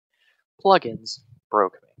Plugins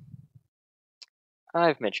broke me.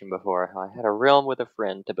 I've mentioned before how I had a realm with a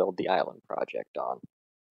friend to build the island project on.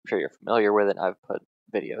 I'm sure you're familiar with it. I've put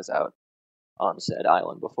videos out on said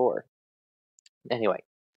island before. Anyway,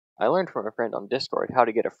 I learned from a friend on Discord how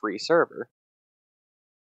to get a free server.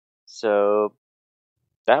 So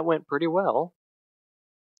that went pretty well.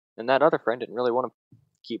 And that other friend didn't really want to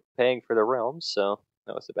keep paying for the realm, so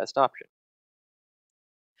that was the best option.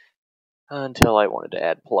 Until I wanted to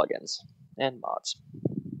add plugins and mods.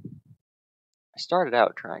 I started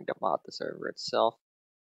out trying to mod the server itself,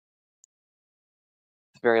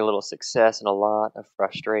 with very little success and a lot of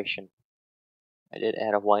frustration. I did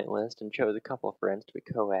add a whitelist and chose a couple of friends to be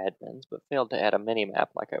co-admins, but failed to add a minimap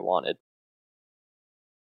like I wanted.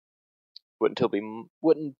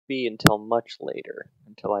 Wouldn't be until much later,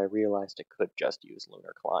 until I realized I could just use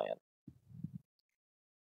Lunar Client.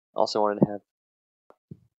 Also wanted to have...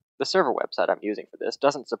 The server website I'm using for this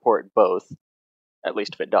doesn't support both. At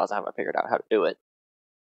least if it does, I haven't figured out how to do it.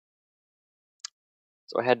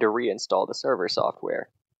 So I had to reinstall the server software.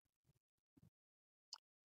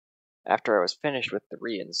 After I was finished with the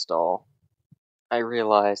reinstall, I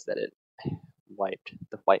realized that it wiped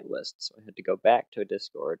the whitelist, so I had to go back to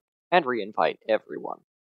Discord and re-invite everyone.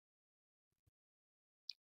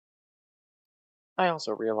 I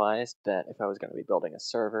also realized that if I was going to be building a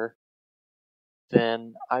server,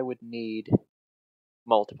 then I would need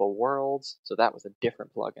multiple worlds, so that was a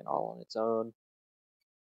different plugin all on its own.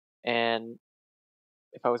 And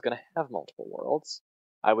if I was going to have multiple worlds,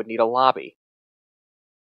 I would need a lobby.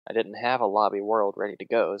 I didn't have a lobby world ready to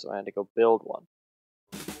go, so I had to go build one.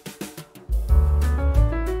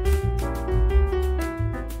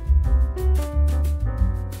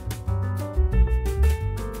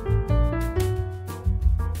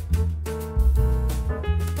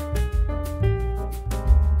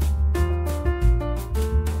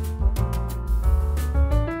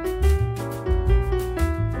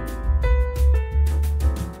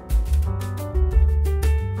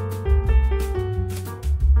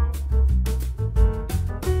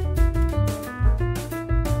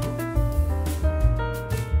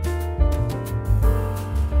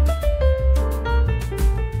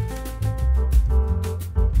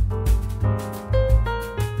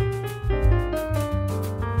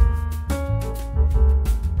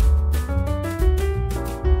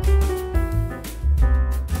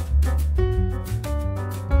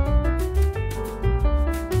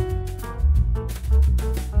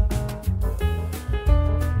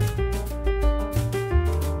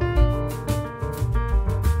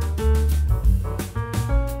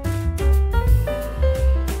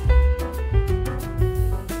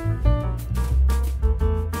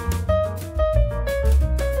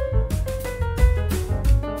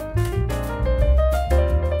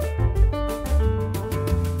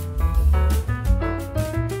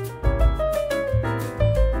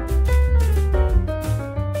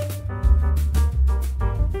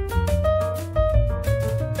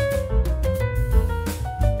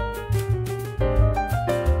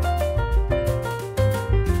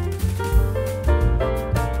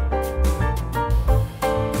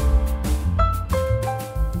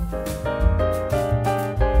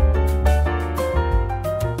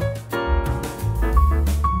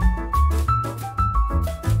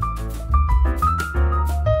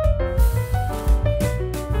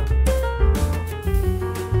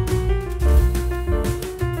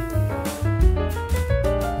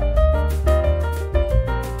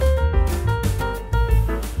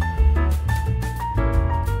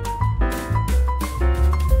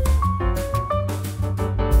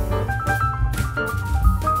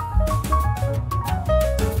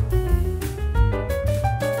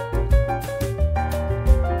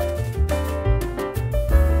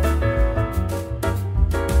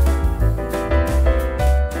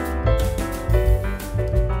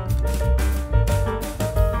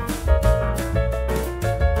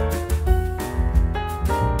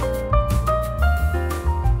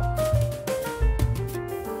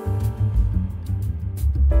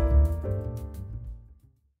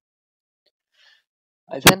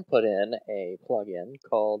 I then put in a plugin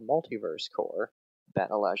called Multiverse Core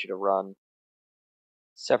that allows you to run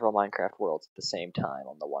several Minecraft worlds at the same time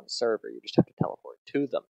on the one server. You just have to teleport to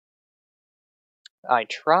them. I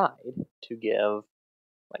tried to give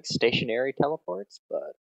stationary teleports,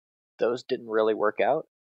 but those didn't really work out,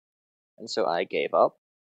 and so I gave up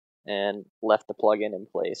and left the plugin in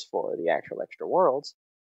place for the actual extra worlds.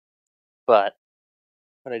 But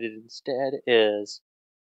what I did instead is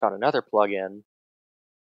found another plugin,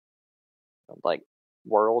 like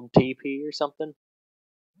World TP or something,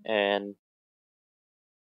 and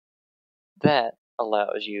that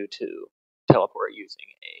allows you to teleport using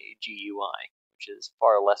a GUI, which is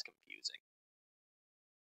far less confusing.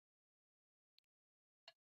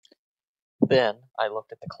 Then I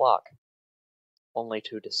looked at the clock, only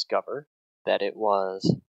to discover that it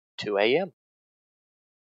was 2 a.m.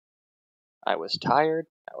 I was tired,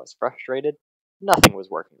 I was frustrated, nothing was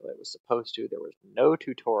working the way it was supposed to, there was no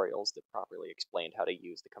tutorials that properly explained how to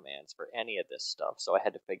use the commands for any of this stuff, so I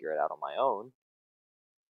had to figure it out on my own.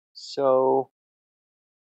 So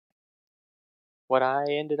what I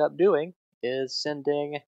ended up doing is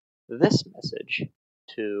sending this message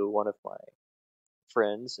to one of my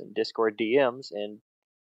friends in Discord DMs in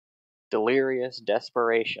delirious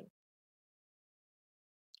desperation.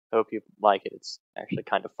 Hope you like it. It's actually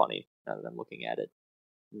kind of funny now that I'm looking at it.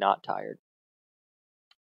 Not tired.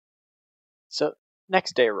 So,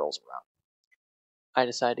 next day rolls around. I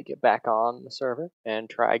decide to get back on the server and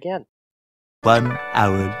try again. 1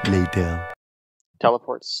 hour later.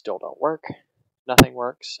 Teleports still don't work. Nothing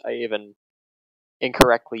works. I even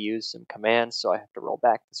incorrectly used some commands, so I have to roll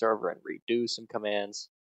back the server and redo some commands.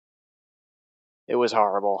 It was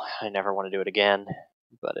horrible. I never want to do it again,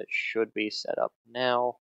 but it should be set up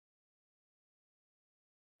now.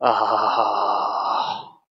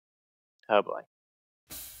 Oh boy.